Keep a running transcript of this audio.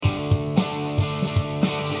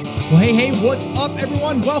Well, hey, what's up,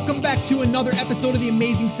 everyone? Welcome back to another episode of the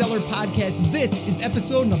Amazing Seller Podcast. This is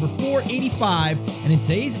episode number 485, and in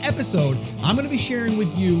today's episode, I'm going to be sharing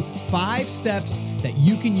with you 5 steps that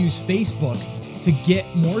you can use Facebook to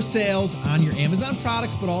get more sales on your Amazon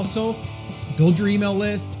products, but also build your email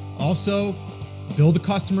list, also build a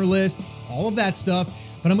customer list, all of that stuff.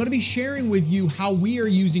 But I'm going to be sharing with you how we are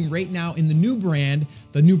using right now in the new brand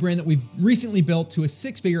that we've recently built to a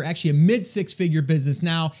 6-figure, actually a mid-6-figure business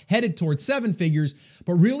now, headed towards 7 figures,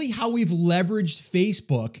 but really how we've leveraged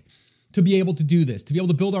Facebook to be able to do this, to be able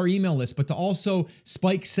to build our email list, but to also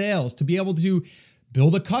spike sales, to be able to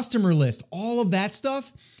build a customer list, all of that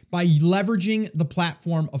stuff by leveraging the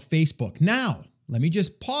platform of Facebook. Now, let me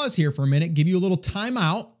just pause here for a minute, give you a little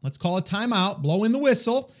timeout. Let's call it timeout, blow in the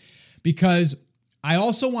whistle, because I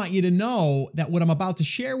also want you to know that what I'm about to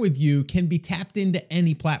share with you can be tapped into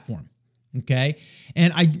any platform, okay?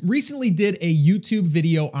 And I recently did a YouTube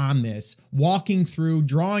video on this, walking through,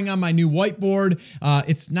 drawing on my new whiteboard.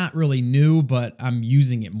 It's not really new, but I'm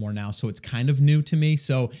using it more now, so it's kind of new to me.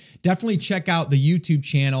 So definitely check out the YouTube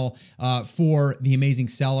channel for The Amazing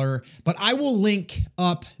Seller. But I will link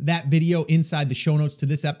up that video inside the show notes to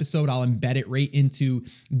this episode. I'll embed it right into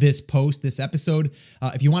this post, this episode.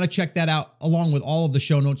 If you want to check that out, along with all of the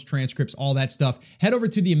show notes, transcripts, all that stuff, head over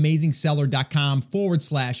to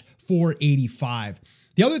theamazingseller.com/485.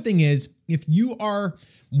 The other thing is, if you are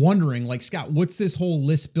wondering, like, Scott, what's this whole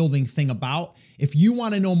list building thing about? If you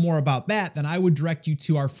want to know more about that, then I would direct you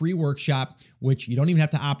to our free workshop, which you don't even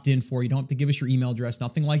have to opt in for. You don't have to give us your email address,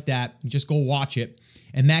 nothing like that. You just go watch it.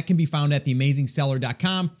 And that can be found at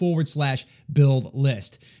theamazingseller.com/build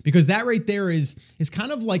list. Because that right there is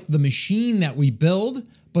kind of like the machine that we build,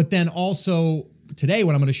 but then also today,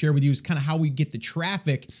 what I'm going to share with you is kind of how we get the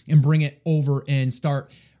traffic and bring it over and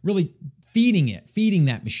start really feeding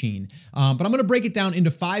that machine. But I'm going to break it down into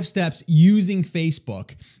 5 steps using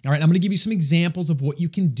Facebook. All right. I'm going to give you some examples of what you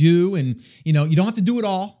can do. And, you don't have to do it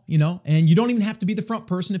all, and you don't even have to be the front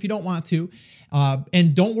person if you don't want to.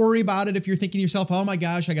 And don't worry about it if you're thinking to yourself, oh my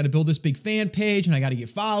gosh, I got to build this big fan page and I got to get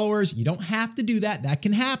followers. You don't have to do that. That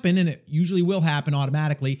can happen, and it usually will happen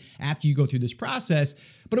automatically after you go through this process,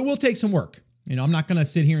 but it will take some work. I'm not going to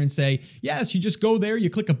sit here and say, yes, you just go there, you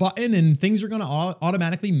click a button, and things are going to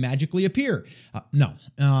automatically, magically appear. No.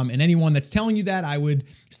 And anyone that's telling you that, I would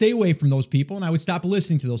stay away from those people, and I would stop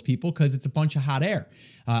listening to those people because it's a bunch of hot air.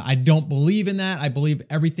 I don't believe in that. I believe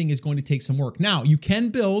everything is going to take some work. Now, you can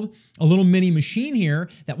build a little mini machine here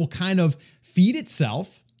that will kind of feed itself.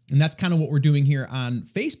 And that's kind of what we're doing here on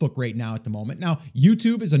Facebook right now at the moment. Now,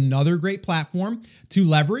 YouTube is another great platform to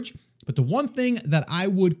leverage. But the one thing that I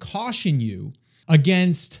would caution you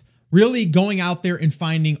against really going out there and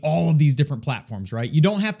finding all of these different platforms, right? You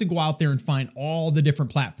don't have to go out there and find all the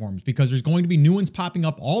different platforms because there's going to be new ones popping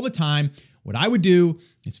up all the time. What I would do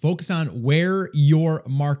is focus on where your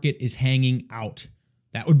market is hanging out.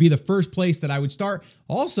 That would be the first place that I would start.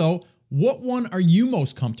 Also, what one are you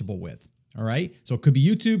most comfortable with? All right. So it could be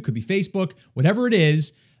YouTube, could be Facebook, whatever it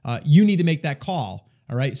is, you need to make that call.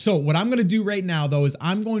 All right. So what I'm going to do right now, though, is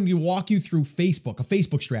I'm going to walk you through Facebook, a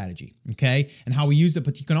Facebook strategy, okay, and how we use it.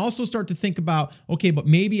 But you can also start to think about, okay, but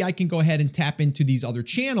maybe I can go ahead and tap into these other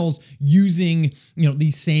channels using,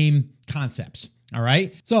 these same concepts. All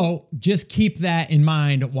right. So just keep that in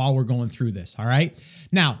mind while we're going through this. All right.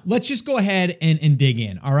 Now, let's just go ahead and dig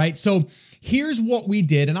in. All right. So here's what we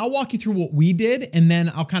did, and I'll walk you through what we did, and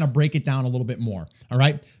then I'll kind of break it down a little bit more. All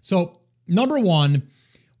right. So number one,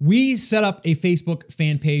 we set up a Facebook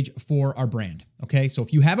fan page for our brand. Okay. So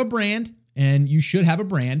if you have a brand, and you should have a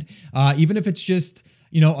brand, even if it's just,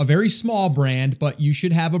 a very small brand, but you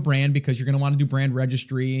should have a brand because you're going to want to do brand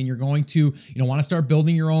registry, and you're going to, want to start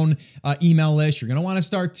building your own email list. You're going to want to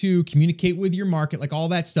start to communicate with your market, like all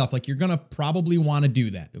that stuff. Like you're going to probably want to do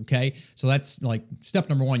that. Okay. So that's like step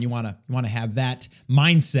number one. You want to have that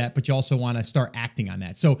mindset, but you also want to start acting on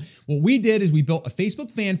that. So what we did is we built a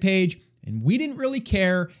Facebook fan page. And we didn't really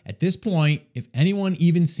care at this point if anyone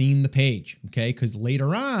even seen the page, okay? Because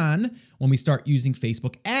later on, when we start using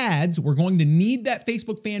Facebook ads, we're going to need that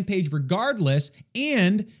Facebook fan page regardless,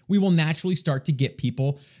 and we will naturally start to get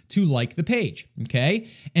people to like the page, okay?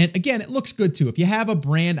 And again, it looks good too. If you have a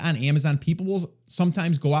brand on Amazon, people will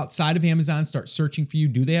sometimes go outside of Amazon, start searching for you.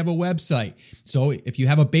 Do they have a website? So if you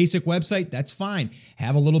have a basic website, that's fine.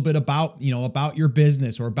 Have a little bit about your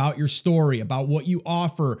business or about your story, about what you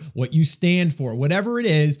offer, what you stand for, whatever it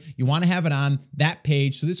is, you want to have it on that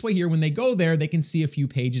page. So this way here, when they go there, they can see a few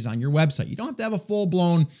pages on your website. You don't have to have a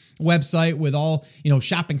full-blown website with all,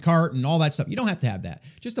 shopping cart and all that stuff. You don't have to have that.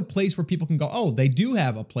 Just a place where people can go, oh, they do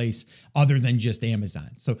have a place other than just Amazon.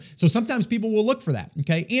 So sometimes people will look for that,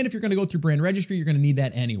 okay? And if you're going to go through brand registry, you're going to need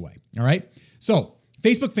that anyway, all right? So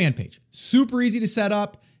Facebook fan page, super easy to set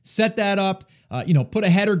up. Set that up, put a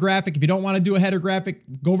header graphic. If you don't want to do a header graphic,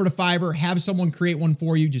 go over to Fiverr, have someone create one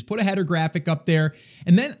for you. Just put a header graphic up there.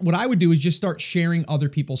 And then what I would do is just start sharing other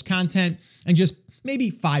people's content and just maybe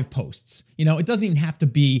 5 posts. It doesn't even have to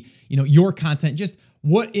be, your content. Just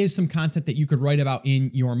what is some content that you could write about in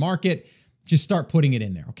your market? Just start putting it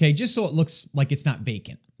in there, okay? Just so it looks like it's not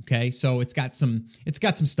vacant, okay? So it's got some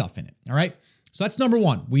stuff in it, all right? So that's number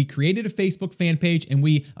one. We created a Facebook fan page and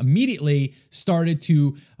we immediately started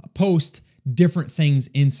to post different things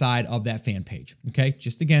inside of that fan page, okay?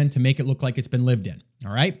 Just again, to make it look like it's been lived in,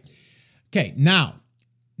 all right? Okay, now,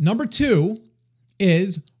 number 2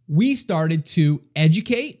 is we started to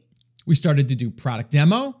educate, we started to do product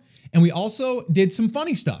demo, and we also did some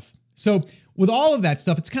funny stuff. So with all of that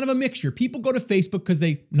stuff, it's kind of a mixture. People go to Facebook because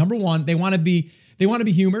number one, they want to be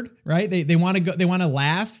humored, right? They want to go, they want to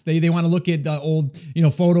laugh. They want to look at old,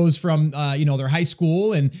 photos from, their high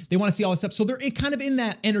school, and they want to see all this stuff. So they're kind of in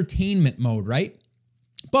that entertainment mode, right?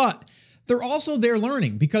 But they're also there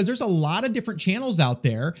learning because there's a lot of different channels out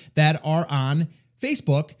there that are on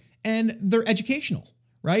Facebook and they're educational,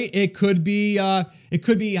 right? It could be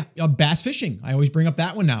bass fishing. I always bring up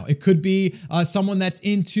that one now. It could be someone that's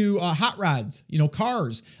into hot rods,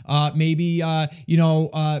 cars. Maybe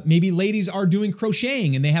ladies are doing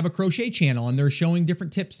crocheting and they have a crochet channel and they're showing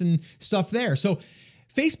different tips and stuff there. So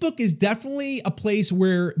Facebook is definitely a place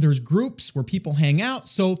where there's groups where people hang out.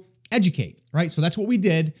 So educate, right? So that's what we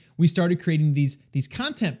did. We started creating these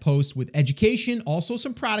content posts with education, also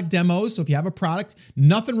some product demos. So if you have a product,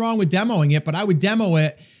 nothing wrong with demoing it, but I would demo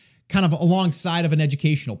it kind of alongside of an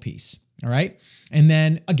educational piece. All right. And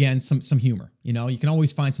then again, some humor. You can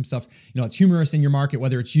always find some stuff, it's humorous in your market,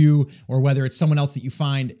 whether it's you or whether it's someone else that you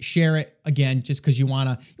find. Share it again, just because you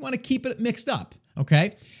want to keep it mixed up.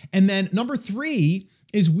 Okay. And then number 3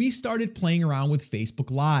 is we started playing around with Facebook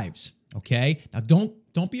Lives. Okay. Now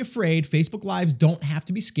don't be afraid. Facebook Lives don't have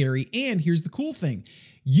to be scary. And here's the cool thing.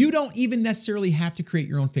 You don't even necessarily have to create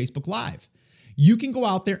your own Facebook Live. You can go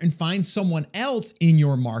out there and find someone else in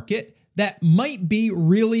your market that might be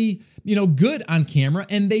really, good on camera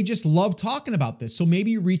and they just love talking about this. So maybe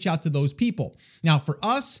you reach out to those people. Now for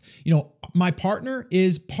us, my partner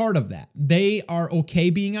is part of that. They are okay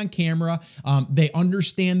being on camera. They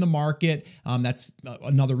understand the market. That's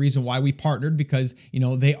another reason why we partnered because,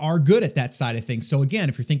 they are good at that side of things. So again,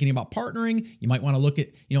 if you're thinking about partnering, you might want to look at,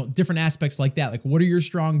 different aspects like that. Like what are your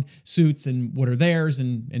strong suits and what are theirs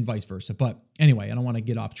and vice versa. But anyway, I don't want to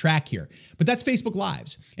get off track here, but that's Facebook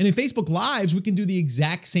Lives. And in Facebook Lives, we can do the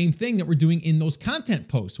exact same thing that we're doing in those content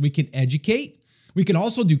posts. We can educate. We can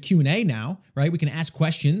also do Q&A now, right? We can ask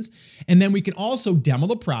questions and then we can also demo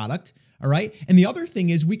the product. All right. And the other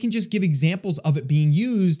thing is we can just give examples of it being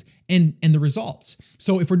used and the results.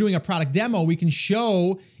 So if we're doing a product demo, we can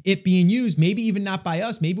show it being used, maybe even not by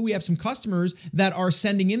us. Maybe we have some customers that are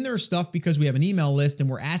sending in their stuff because we have an email list and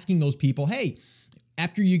we're asking those people, hey,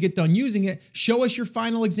 after you get done using it, show us your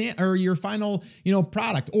final exam or your final,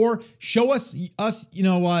 product, or show us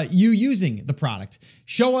you using the product.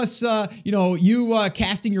 Show us, you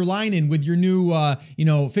casting your line in with your new,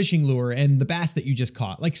 fishing lure and the bass that you just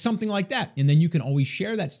caught, like something like that. And then you can always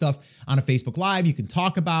share that stuff on a Facebook Live. You can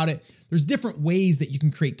talk about it. There's different ways that you can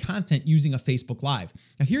create content using a Facebook Live.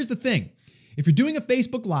 Now, here's the thing. If you're doing a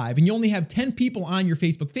Facebook Live and you only have 10 people on your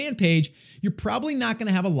Facebook fan page, you're probably not going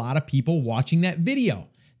to have a lot of people watching that video.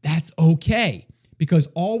 That's okay, because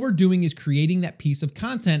all we're doing is creating that piece of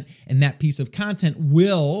content, and that piece of content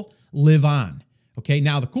will live on. Okay,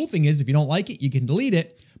 now the cool thing is if you don't like it, you can delete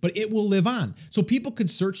it, but it will live on. So people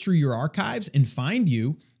could search through your archives and find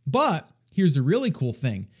you, but here's the really cool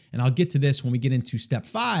thing, and I'll get to this when we get into step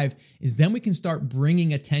 5, is then we can start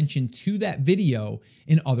bringing attention to that video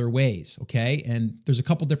in other ways, okay? And there's a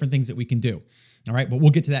couple different things that we can do, all right? But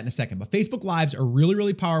we'll get to that in a second. But Facebook Lives are really,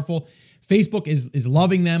 really powerful. Facebook is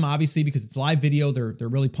loving them, obviously, because it's live video. They're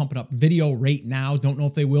really pumping up video right now. Don't know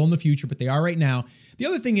if they will in the future, but they are right now. The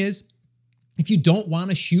other thing is, if you don't want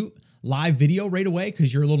to shoot live video right away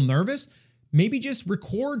because you're a little nervous, maybe just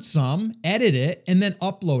record some, edit it, and then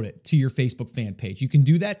upload it to your Facebook fan page. You can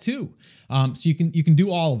do that too. So you can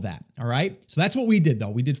do all of that. All right. So that's what we did though.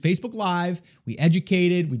 We did Facebook Live. We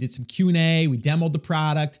educated. We did some Q&A. We demoed the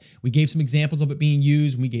product. We gave some examples of it being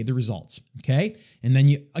used, and we gave the results. Okay. And then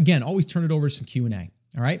you again always turn it over to some Q&A.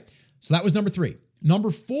 All right. So that was number 3.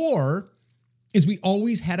 Number 4 is we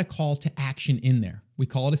always had a call to action in there. We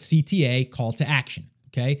call it a CTA, call to action.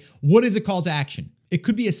 Okay. What is a call to action? It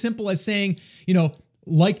could be as simple as saying,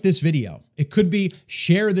 like this video. It could be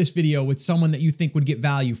share this video with someone that you think would get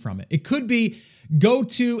value from it. It could be go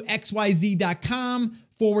to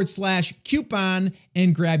xyz.com/coupon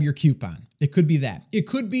and grab your coupon. It could be that. It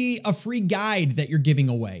could be a free guide that you're giving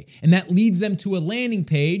away, and that leads them to a landing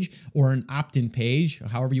page or an opt-in page, or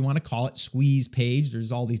however you want to call it, squeeze page.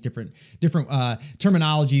 There's all these different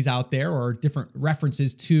terminologies out there, or different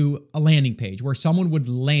references to a landing page where someone would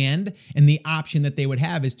land, and the option that they would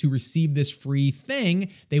have is to receive this free thing.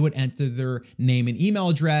 They would enter their name and email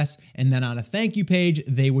address, and then on a thank you page,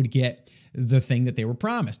 they would get the thing that they were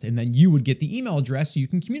promised. And then you would get the email address so you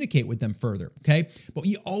can communicate with them further. Okay. But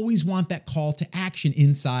you always want that call to action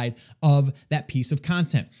inside of that piece of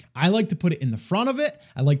content. I like to put it in the front of it.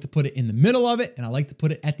 I like to put it in the middle of it. And I like to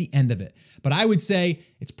put it at the end of it. But I would say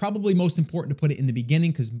it's probably most important to put it in the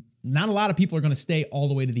beginning, because not a lot of people are going to stay all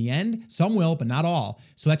the way to the end. Some will, but not all.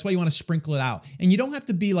 So that's why you want to sprinkle it out. And you don't have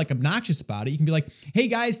to be like obnoxious about it. You can be like, hey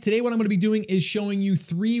guys, today what I'm going to be doing is showing you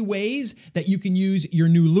 3 ways that you can use your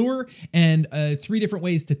new lure, and 3 different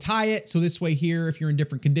ways to tie it. So this way here, if you're in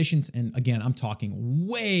different conditions, and again, I'm talking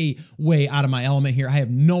way, way out of my element here. I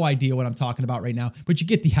have no idea what I'm talking about right now, but you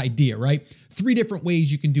get the idea, right? 3 different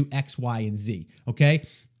ways you can do X, Y, and Z. Okay.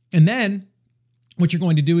 And then what you're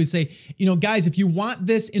going to do is say, guys, if you want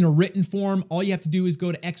this in a written form, all you have to do is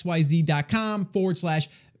go to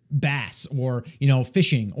xyz.com/bass or,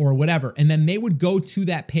 fishing or whatever. And then they would go to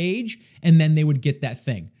that page, and then they would get that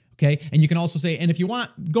thing. Okay. And you can also say, and if you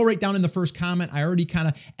want, go right down in the first comment. I already kind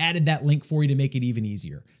of added that link for you to make it even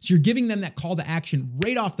easier. So you're giving them that call to action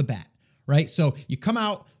right off the bat, right? So you come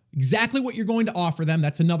out exactly what you're going to offer them.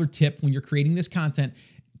 That's another tip when you're creating this content.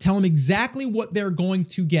 Tell them exactly what they're going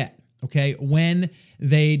to get. Okay, when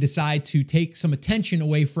they decide to take some attention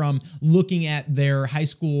away from looking at their high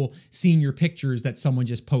school senior pictures that someone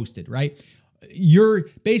just posted, right? You're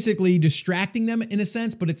basically distracting them in a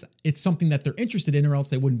sense, but it's something that they're interested in, or else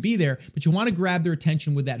they wouldn't be there. But you want to grab their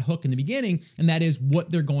attention with that hook in the beginning, and that is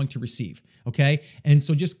what they're going to receive. Okay. And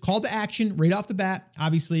so just call to action right off the bat.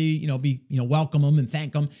 Obviously, welcome them and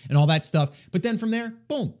thank them and all that stuff. But then from there,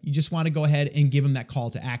 boom, you just want to go ahead and give them that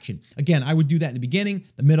call to action. Again, I would do that in the beginning,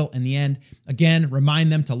 the middle, and the end. Again,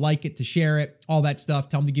 remind them to like it, to share it, all that stuff.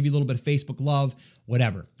 Tell them to give you a little bit of Facebook love,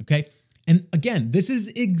 whatever. Okay. And again, this is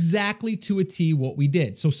exactly to a T what we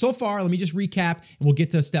did. So far, let me just recap, and we'll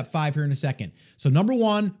get to step 5 here in a second. So number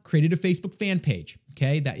 1, created a Facebook fan page.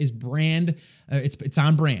 Okay. That is brand. It's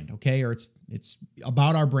on brand. Okay. Or it's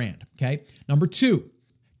about our brand. Okay. Number 2,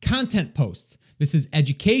 content posts. This is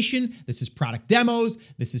education. This is product demos.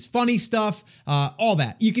 This is funny stuff, all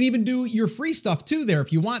that. You can even do your free stuff too there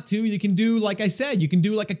if you want to. You can do, like I said, you can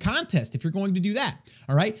do like a contest if you're going to do that.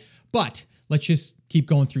 All right. But let's just keep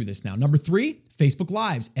going through this now. Number 3, Facebook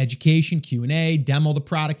Lives, education, Q&A, demo the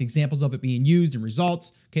product, examples of it being used and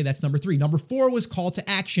results. Okay, that's number 3. Number 4 was call to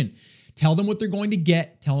action. Tell them what they're going to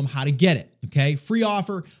get. Tell them how to get it. Okay, free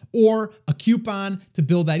offer or a coupon to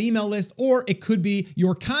build that email list, or it could be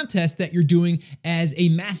your contest that you're doing as a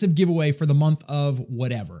massive giveaway for the month of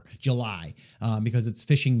whatever, July, because it's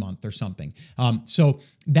fishing month or something. So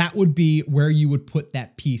that would be where you would put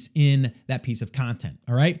that piece in that piece of content.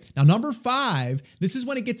 All right. Now, number 5, this is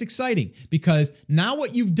when it gets exciting, because now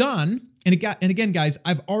what you've done, and again, guys,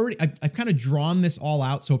 I've kind of drawn this all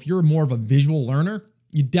out. So if you're more of a visual learner,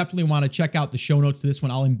 you definitely want to check out the show notes to this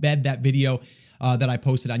one. I'll embed that video that I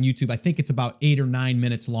posted on YouTube. I think it's about 8 or 9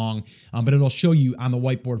 minutes long, but it'll show you on the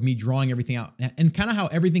whiteboard of me drawing everything out and kind of how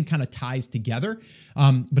everything kind of ties together.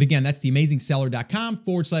 But again, that's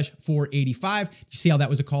theamazingseller.com/485. You see how that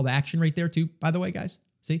was a call to action right there too, by the way, guys?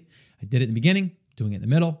 See, I did it in the beginning, doing it in the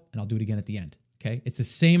middle, and I'll do it again at the end. Okay. It's the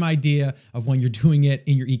same idea of when you're doing it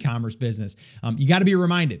in your e-commerce business. You got to be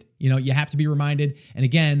reminded, you have to be reminded. And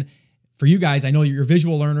again, for you guys, I know you're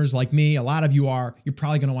visual learners like me. A lot of you are. You're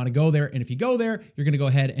probably going to want to go there. And if you go there, you're going to go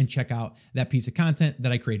ahead and check out that piece of content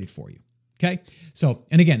that I created for you. Okay. So,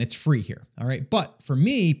 and again, it's free here. All right. But for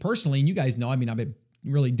me personally, and you guys know, I've been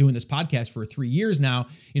really doing this podcast for 3 years now.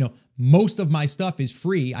 Most of my stuff is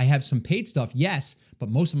free. I have some paid stuff, yes, but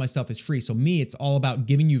most of my stuff is free. So it's all about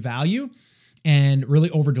giving you value and really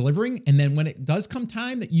over delivering. And then when it does come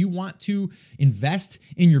time that you want to invest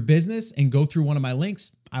in your business and go through one of my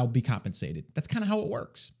links, I'll be compensated. That's kind of how it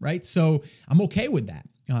works, right? So I'm okay with that.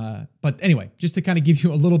 But anyway, just to kind of give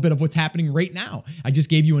you a little bit of what's happening right now, I just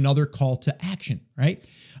gave you another call to action, right?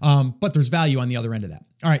 But there's value on the other end of that.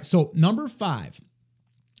 All right, so number 5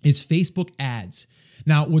 is Facebook ads.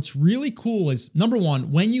 Now, what's really cool is, number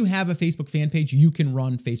one, when you have a Facebook fan page, you can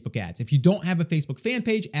run Facebook ads. If you don't have a Facebook fan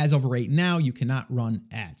page, as of right now, you cannot run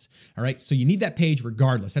ads. All right, so you need that page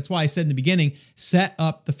regardless. That's why I said in the beginning, set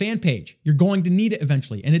up the fan page. You're going to need it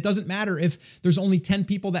eventually. And it doesn't matter if there's only 10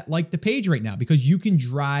 people that like the page right now, because you can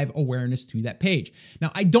drive awareness to that page.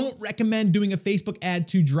 Now, I don't recommend doing a Facebook ad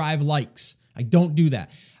to drive likes. I don't do that.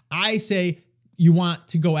 I say you want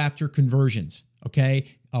to go after conversions, okay?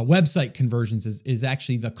 Website conversions is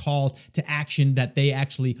actually the call to action that they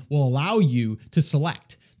actually will allow you to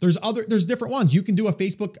select. There's different ones. You can do a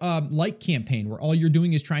Facebook like campaign where all you're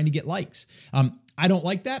doing is trying to get likes. I don't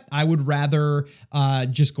like that. I would rather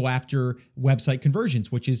just go after website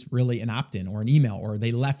conversions, which is really an opt-in or an email, or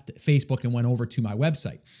they left Facebook and went over to my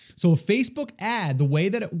website. So a Facebook ad, the way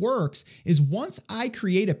that it works is once I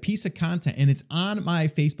create a piece of content and it's on my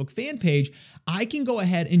Facebook fan page, I can go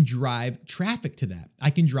ahead and drive traffic to that.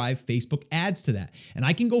 I can drive Facebook ads to that. And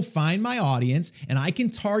I can go find my audience and I can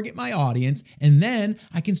target my audience, and then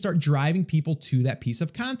I can start driving people to that piece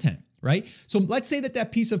of content. Right? So let's say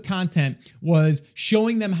that piece of content was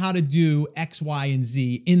showing them how to do X, Y, and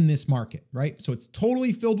Z in this market, right? So it's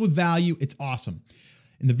totally filled with value. It's awesome.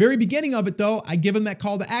 In the very beginning of it, though, I give them that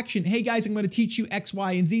call to action. Hey guys, I'm going to teach you X,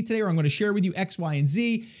 Y, and Z today, or I'm going to share with you X, Y, and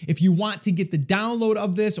Z. If you want to get the download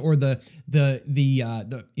of this, or the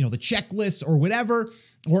checklist or whatever,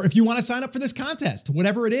 or if you want to sign up for this contest,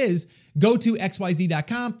 whatever it is, go to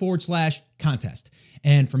xyz.com/contest.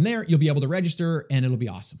 And from there, you'll be able to register and it'll be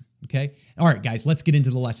awesome. Okay. All right, guys, let's get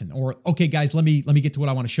into the lesson. Or, okay, guys, let me get to what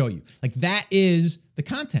I want to show you. Like, that is the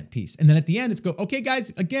content piece. And then at the end, it's go, okay,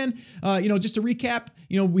 guys, again, just to recap,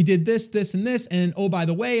 we did this, this, and this. And oh, by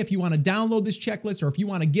the way, if you want to download this checklist, or if you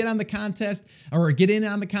want to get on the contest or get in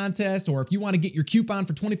on the contest, or if you want to get your coupon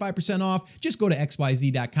for 25% off, just go to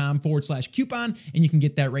xyz.com/coupon and you can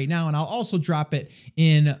get that right now. And I'll also drop it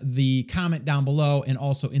in the comment down below and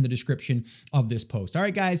also in the description of this post. All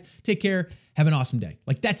right, guys, take care. Have an awesome day.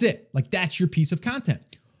 Like, that's it. Like, that's your piece of content.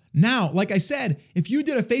 Now, like I said, if you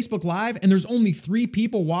did a Facebook Live and there's only 3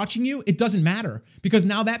 people watching you, it doesn't matter, because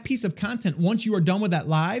now that piece of content, once you are done with that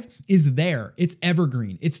live, is there. It's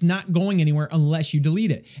evergreen. It's not going anywhere unless you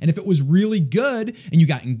delete it. And if it was really good and you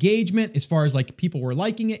got engagement as far as like people were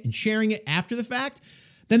liking it and sharing it after the fact,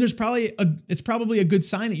 then it's probably a good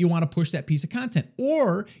sign that you want to push that piece of content,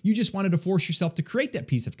 or you just wanted to force yourself to create that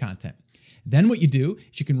piece of content. Then what you do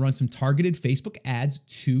is you can run some targeted Facebook ads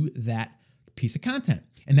to that piece of content.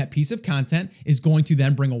 And that piece of content is going to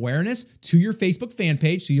then bring awareness to your Facebook fan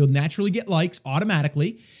page, so you'll naturally get likes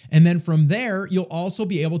automatically. And then from there, you'll also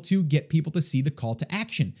be able to get people to see the call to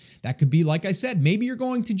action. That could be, like I said, maybe you're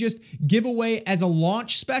going to just give away as a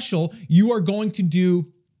launch special, you are going to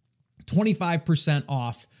do 25%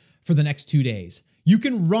 off for the next 2 days. You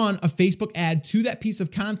can run a Facebook ad to that piece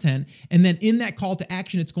of content, and then in that call to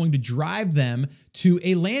action, it's going to drive them to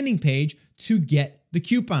a landing page to get the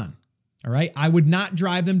coupon. All right. I would not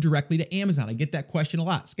drive them directly to Amazon. I get that question a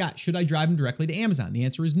lot. Scott, should I drive them directly to Amazon? The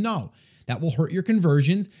answer is no. That will hurt your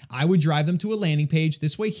conversions. I would drive them to a landing page.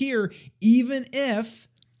 This way here, even if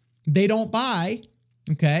they don't buy,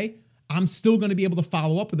 okay, I'm still going to be able to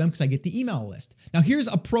follow up with them because I get the email list. Now, here's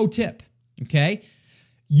a pro tip, okay?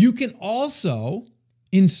 You can also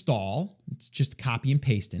install, it's just copy and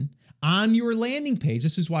pasting, on your landing page.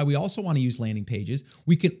 This is why we also want to use landing pages.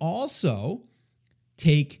 We can also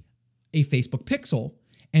take a Facebook pixel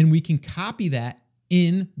and we can copy that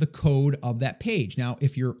in the code of that page. Now,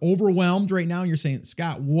 if you're overwhelmed right now and you're saying,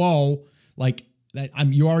 Scott, whoa, like that,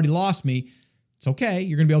 you already lost me. It's okay.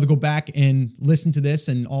 You're going to be able to go back and listen to this,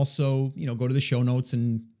 and also, go to the show notes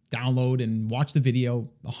and download and watch the video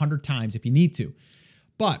 100 times if you need to.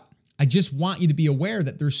 But I just want you to be aware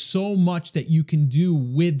that there's so much that you can do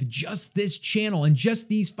with just this channel and just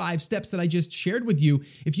these 5 steps that I just shared with you.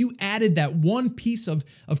 If you added that one piece of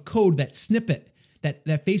code, that snippet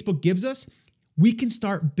that Facebook gives us, we can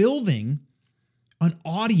start building an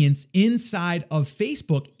audience inside of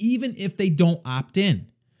Facebook, even if they don't opt in.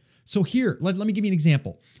 So here, let me give you an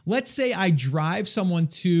example. Let's say I drive someone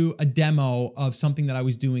to a demo of something that I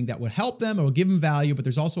was doing that would help them or will give them value, but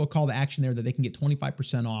there's also a call to action there that they can get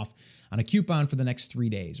 25% off on a coupon for the next 3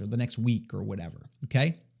 days or the next week or whatever,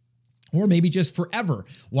 okay? Or maybe just forever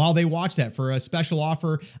while they watch that for a special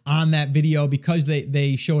offer on that video because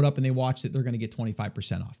they showed up and they watched it, they're going to get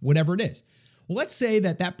 25% off, whatever it is. Well, let's say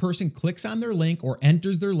that person clicks on their link or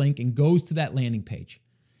enters their link and goes to that landing page.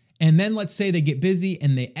 And then let's say they get busy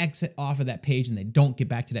and they exit off of that page and they don't get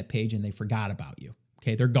back to that page and they forgot about you.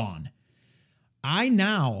 Okay, they're gone. I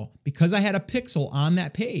now, because I had a pixel on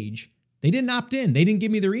that page, they didn't opt in, they didn't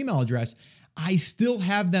give me their email address, I still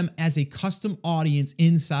have them as a custom audience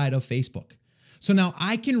inside of Facebook. So now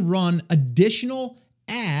I can run additional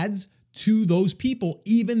ads to those people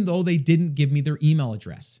even though they didn't give me their email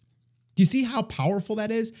address. Do you see how powerful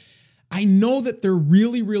that is? I know that they're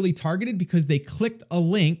really, really targeted because they clicked a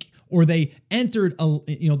link or they entered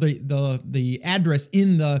the address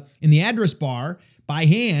in the address bar by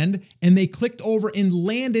hand, and they clicked over and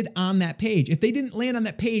landed on that page. If they didn't land on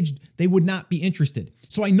that page, they would not be interested.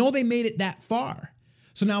 So I know they made it that far.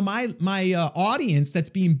 So now my audience that's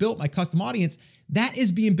being built, my custom audience, that is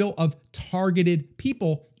being built of targeted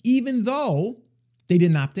people, even though they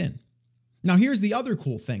didn't opt in. Now, here's the other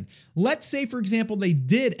cool thing. Let's say, for example, they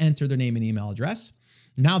did enter their name and email address.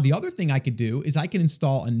 Now, the other thing I could do is I can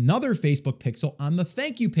install another Facebook pixel on the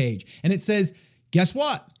thank you page. And it says, guess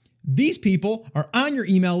what? These people are on your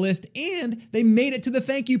email list and they made it to the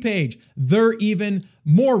thank you page. They're even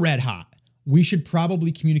more red hot. We should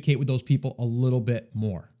probably communicate with those people a little bit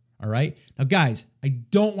more. All right. Now, guys, I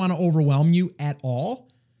don't want to overwhelm you at all.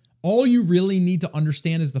 All you really need to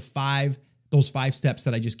understand is those five steps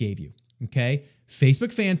that I just gave you. Okay.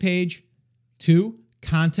 Facebook fan page. 2,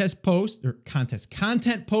 content posts,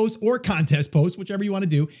 whichever you want to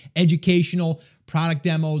do. Educational, product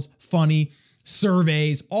demos, funny,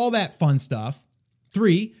 surveys, all that fun stuff.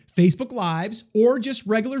 3, Facebook Lives or just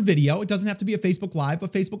regular video. It doesn't have to be a Facebook Live,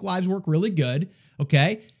 but Facebook Lives work really good.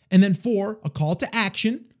 Okay. And then 4, a call to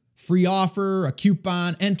action, free offer, a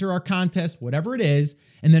coupon, enter our contest, whatever it is.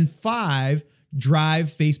 And then 5,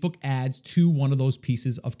 drive Facebook ads to one of those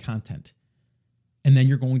pieces of content. And then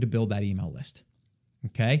you're going to build that email list.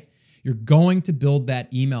 Okay. You're going to build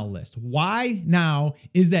that email list. Why now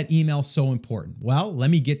is that email so important? Well, let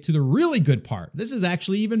me get to the really good part. This is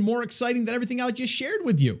actually even more exciting than everything I just shared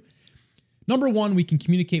with you. Number 1, we can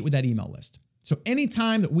communicate with that email list. So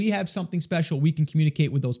anytime that we have something special, we can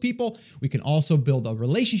communicate with those people. We can also build a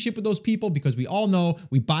relationship with those people because we all know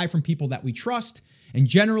we buy from people that we trust. And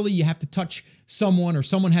generally, you have to touch someone or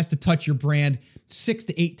someone has to touch your brand 6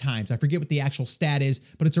 to 8 times. I forget what the actual stat is,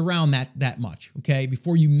 but it's around that much, okay,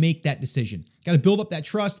 before you make that decision. Got to build up that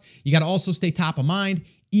trust. You got to also stay top of mind.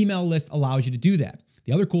 Email list allows you to do that.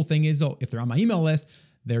 The other cool thing is, though, if they're on my email list,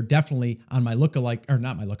 they're definitely on my lookalike, or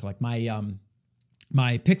not my lookalike,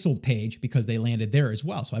 my pixel page because they landed there as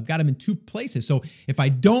well. So I've got them in 2 places. So if I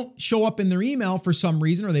don't show up in their email for some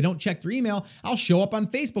reason, or they don't check their email, I'll show up on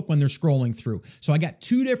Facebook when they're scrolling through. So I got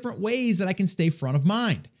 2 different ways that I can stay front of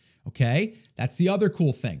mind. Okay. That's the other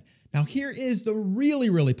cool thing. Now here is the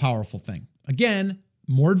really, really powerful thing. Again,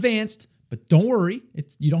 more advanced, but don't worry.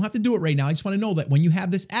 You don't have to do it right now. I just want to know that when you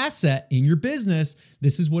have this asset in your business,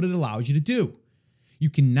 this is what it allows you to do.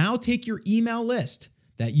 You can now take your email list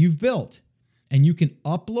that you've built and you can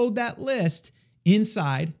upload that list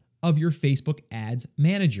inside of your Facebook Ads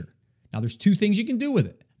Manager. Now, there's 2 things you can do with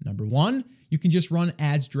it. Number 1, you can just run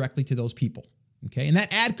ads directly to those people. Okay. And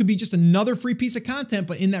that ad could be just another free piece of content,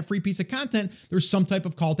 but in that free piece of content, there's some type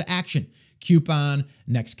of call to action, coupon,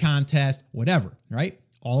 next contest, whatever, right?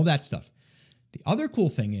 All of that stuff. The other cool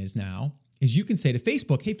thing is you can say to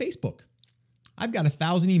Facebook, hey, Facebook, I've got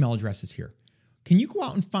 1,000 email addresses here. Can you go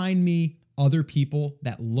out and find me other people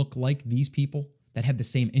that look like these people that have the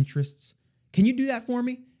same interests? Can you do that for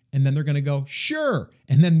me? And then they're going to go, sure.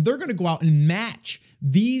 And then they're going to go out and match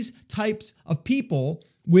these types of people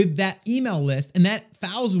with that email list. And that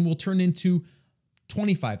 1,000 will turn into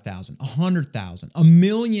 25,000, 100,000,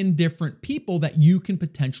 1,000,000 different people that you can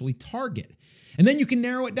potentially target. And then you can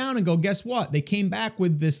narrow it down and go, guess what? They came back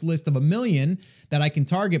with this list of 1,000,000 that I can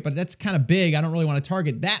target, but that's kind of big. I don't really want to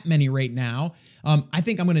target that many right now. I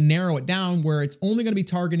think I'm going to narrow it down where it's only going to be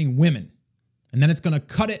targeting women. And then it's going to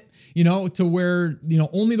cut it, to where,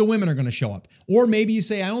 only the women are going to show up. Or maybe you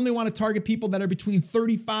say, I only want to target people that are between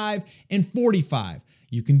 35 and 45.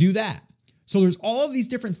 You can do that. So there's all of these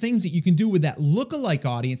different things that you can do with that lookalike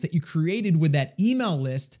audience that you created with that email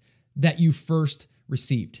list that you first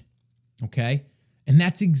received. Okay. And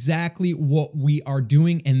that's exactly what we are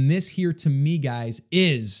doing. And this here to me, guys,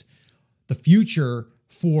 is the future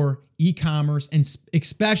for e-commerce, and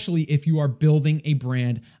especially if you are building a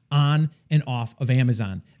brand on and off of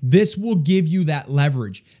Amazon. This will give you that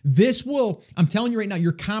leverage. I'm telling you right now,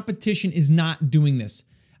 your competition is not doing this.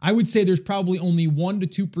 I would say there's probably only 1 to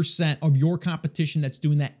 2% of your competition that's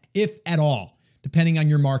doing that, if at all, depending on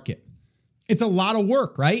your market. It's a lot of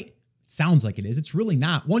work, right? Sounds like it is. It's really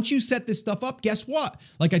not. Once you set this stuff up, guess what?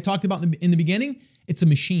 Like I talked about in the beginning, it's a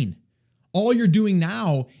machine. All you're doing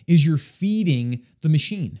now is you're feeding the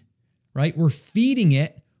machine, right? We're feeding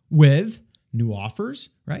it with new offers,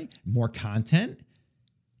 right? More content.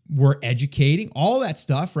 We're educating, all that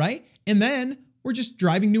stuff, right? And then we're just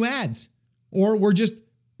driving new ads, or we're just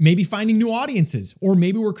maybe finding new audiences, or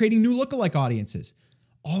maybe we're creating new lookalike audiences,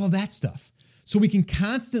 all of that stuff. So we can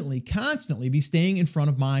constantly be staying in front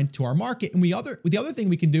of mind to our market. And the other thing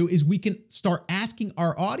we can do is we can start asking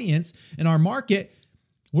our audience and our market,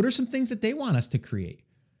 what are some things that they want us to create?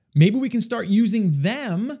 Maybe we can start using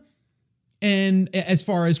them, and as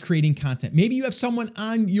far as creating content. Maybe you have someone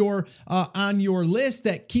on your list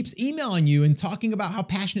that keeps emailing you and talking about how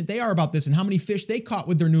passionate they are about this and how many fish they caught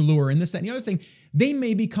with their new lure and this, that, and the other thing. They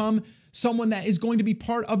may become someone that is going to be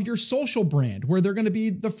part of your social brand, where they're going to be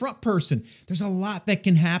the front person. There's a lot that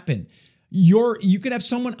can happen. You could have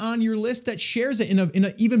someone on your list that shares it in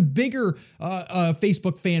an even bigger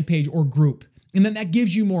Facebook fan page or group, and then that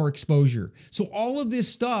gives you more exposure. So all of this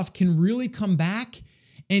stuff can really come back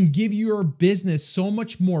and give your business so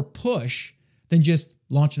much more push than just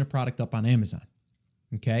launching a product up on Amazon.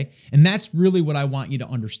 Okay? And that's really what I want you to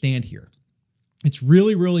understand here. It's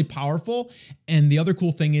really, really powerful. And the other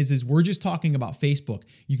cool thing is we're just talking about Facebook.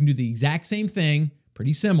 You can do the exact same thing,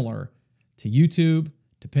 pretty similar, to YouTube,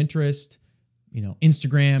 to Pinterest,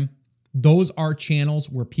 Instagram. Those are channels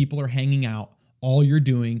where people are hanging out. All you're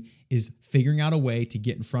doing is figuring out a way to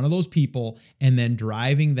get in front of those people and then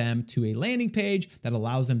driving them to a landing page that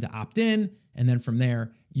allows them to opt in. And then from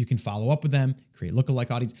there, you can follow up with them, create lookalike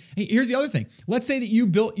audience. Hey, here's the other thing. Let's say that you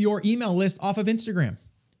built your email list off of Instagram.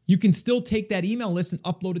 You can still take that email list and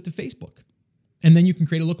upload it to Facebook. And then you can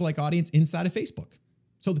create a lookalike audience inside of Facebook.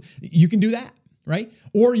 So you can do that, right?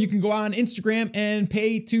 Or you can go on Instagram and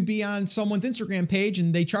pay to be on someone's Instagram page,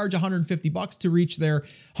 and they charge $150 to reach their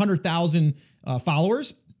 100,000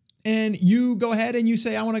 followers. And you go ahead and you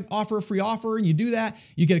say, I want to offer a free offer, and you do that.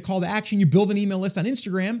 You get a call to action. You build an email list on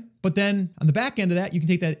Instagram, but then on the back end of that, you can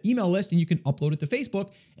take that email list and you can upload it to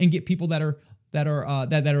Facebook and get people that are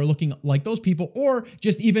looking like those people, or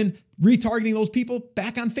just even retargeting those people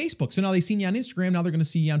back on Facebook. So now they've seen you on Instagram. Now they're going to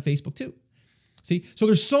see you on Facebook too. See, so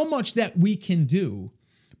there's so much that we can do,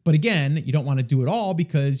 but again, you don't want to do it all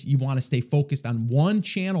because you want to stay focused on one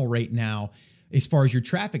channel right now as far as your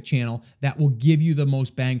traffic channel that will give you the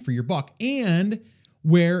most bang for your buck and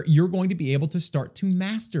where you're going to be able to start to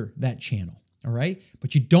master that channel. All right.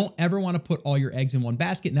 But you don't ever want to put all your eggs in one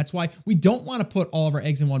basket. And that's why we don't want to put all of our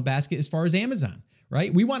eggs in one basket as far as Amazon,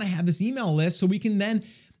 right? We want to have this email list so we can then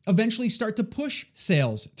eventually start to push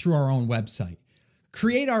sales through our own website,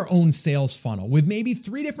 create our own sales funnel with maybe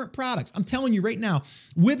 3 different products. I'm telling you right now,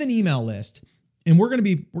 with an email list, and we're going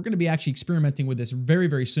to be actually experimenting with this very,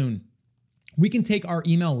 very soon. We can take our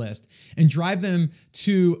email list and drive them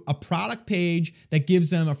to a product page that gives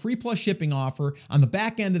them a free plus shipping offer. On the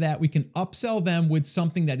back end of that, we can upsell them with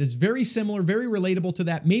something that is very similar, very relatable to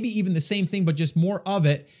that, maybe even the same thing, but just more of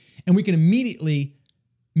it. And we can immediately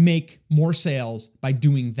make more sales by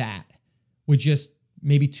doing that with just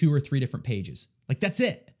maybe 2 or 3 different pages. Like that's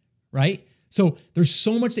it, right? So there's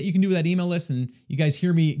so much that you can do with that email list, and you guys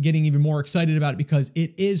hear me getting even more excited about it because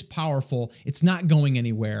it is powerful. It's not going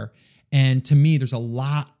anywhere. And to me, there's a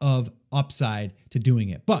lot of upside to doing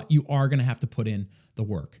it, but you are going to have to put in the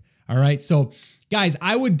work. All right. So guys,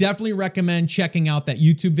 I would definitely recommend checking out that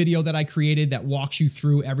YouTube video that I created that walks you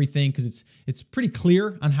through everything because it's pretty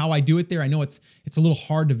clear on how I do it there. I know it's a little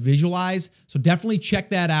hard to visualize. So definitely check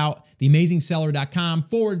that out.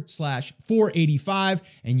 theamazingseller.com/485.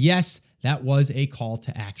 And yes, that was a call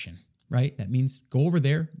to action. Right? That means go over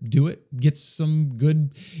there, do it, get some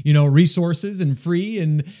good, resources and free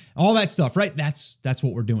and all that stuff, right? That's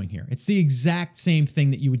what we're doing here. It's the exact same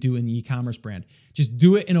thing that you would do in the e-commerce brand. Just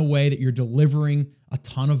do it in a way that you're delivering a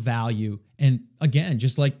ton of value. And again,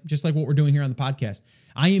 just like what we're doing here on the podcast,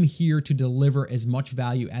 I am here to deliver as much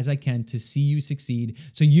value as I can to see you succeed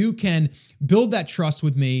so you can build that trust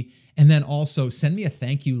with me. And then also send me a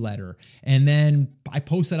thank you letter. And then I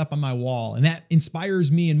post that up on my wall. And that inspires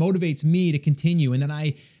me and motivates me to continue. And then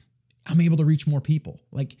I'm able to reach more people.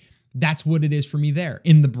 Like that's what it is for me there.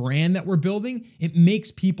 In the brand that we're building, it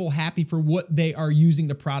makes people happy for what they are using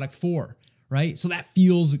the product for, right? So that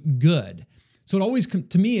feels good. So it always,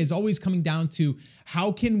 to me, is always coming down to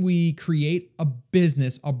how can we create a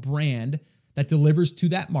business, a brand that delivers to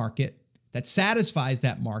that market, that satisfies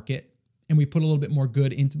that market, and we put a little bit more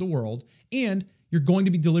good into the world, and you're going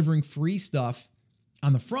to be delivering free stuff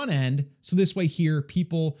on the front end. So this way here,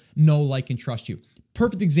 people know, like, and trust you.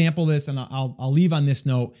 Perfect example of this, and I'll leave on this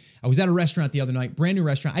note. I was at a restaurant the other night, brand new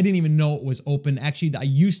restaurant. I didn't even know it was open. Actually, I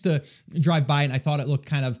used to drive by and I thought it looked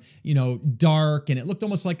kind of, dark, and it looked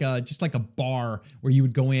almost like just like a bar where you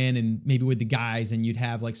would go in and maybe with the guys and you'd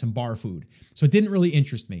have like some bar food. So it didn't really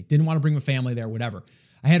interest me. Didn't want to bring my family there, whatever.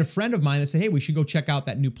 I had a friend of mine that said, hey, we should go check out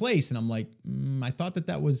that new place. And I'm like, I thought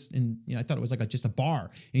that was I thought it was like just a bar.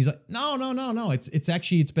 And he's like, no.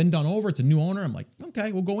 It's been done over. It's a new owner. I'm like,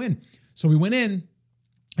 okay, we'll go in. So we went in.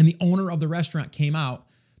 And the owner of the restaurant came out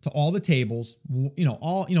to all the tables,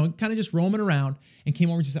 kind of just roaming around, and came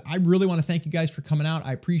over and just said, I really want to thank you guys for coming out.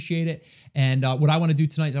 I appreciate it. And what I want to do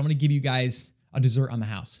tonight is I want to give you guys a dessert on the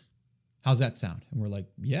house. How's that sound? And we're like,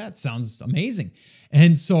 yeah, it sounds amazing.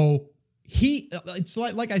 And so it's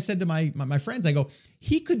like I said to my friends, I go,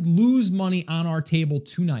 he could lose money on our table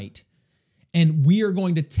tonight. And we are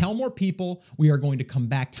going to tell more people. We are going to come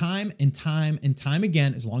back time and time and time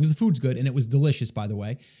again, as long as the food's good. And it was delicious, by the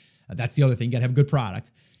way. That's the other thing. You got to have a good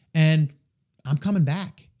product. And I'm coming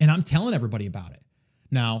back and I'm telling everybody about it.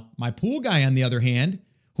 Now, my pool guy, on the other hand,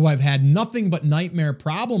 who I've had nothing but nightmare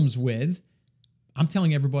problems with, I'm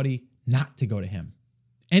telling everybody not to go to him.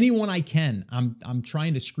 Anyone I can, I'm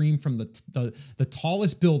trying to scream from the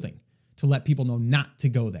tallest building to let people know not to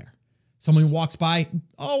go there. Someone walks by,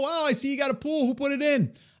 oh, wow, I see you got a pool. Who put it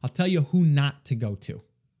in? I'll tell you who not to go to,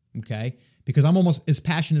 okay? Because I'm almost as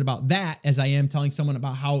passionate about that as I am telling someone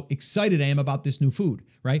about how excited I am about this new food,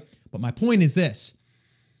 right? But my point is this.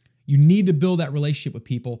 You need to build that relationship with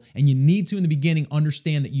people, and you need to, in the beginning,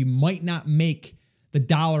 understand that you might not make the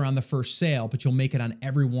dollar on the first sale, but you'll make it on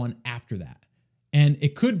everyone after that. And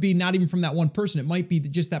it could be not even from that one person. It might be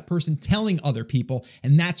just that person telling other people,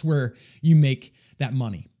 and that's where you make that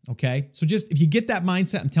money. Okay. So just if you get that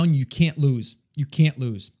mindset, I'm telling you, you can't lose. You can't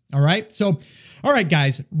lose. All right. So, all right,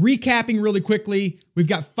 guys, recapping really quickly. We've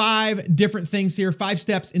got 5 different things here, 5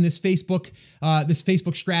 steps in this Facebook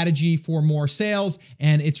strategy for more sales.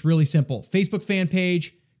 And it's really simple. Facebook fan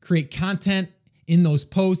page, create content in those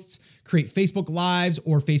posts, create Facebook lives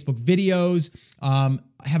or Facebook videos,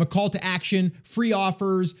 have a call to action, free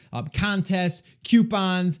offers, contests,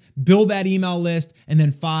 coupons, build that email list, and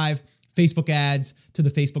then 5 Facebook ads to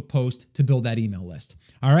the Facebook post to build that email list.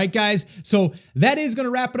 All right, guys. So that is going to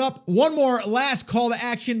wrap it up. One more last call to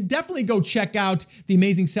action. Definitely go check out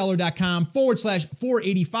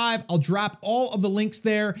theamazingseller.com/485. I'll drop all of the links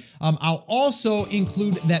there. I'll also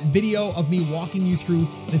include that video of me walking you through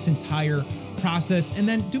this entire process. And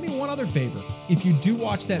then do me one other favor. If you do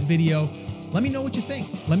watch that video, let me know what you think.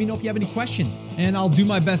 Let me know if you have any questions, and I'll do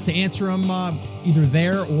my best to answer them either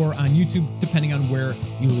there or on YouTube, depending on where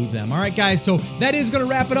you leave them. All right, guys, so that is going to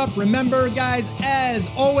wrap it up. Remember, guys, as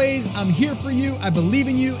always, I'm here for you, I believe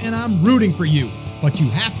in you, and I'm rooting for you. But you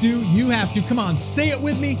have to. Come on, say it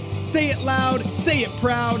with me. Say it loud. Say it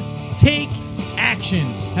proud. Take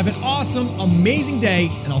action. Have an awesome, amazing day,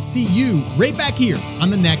 and I'll see you right back here on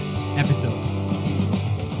the next episode.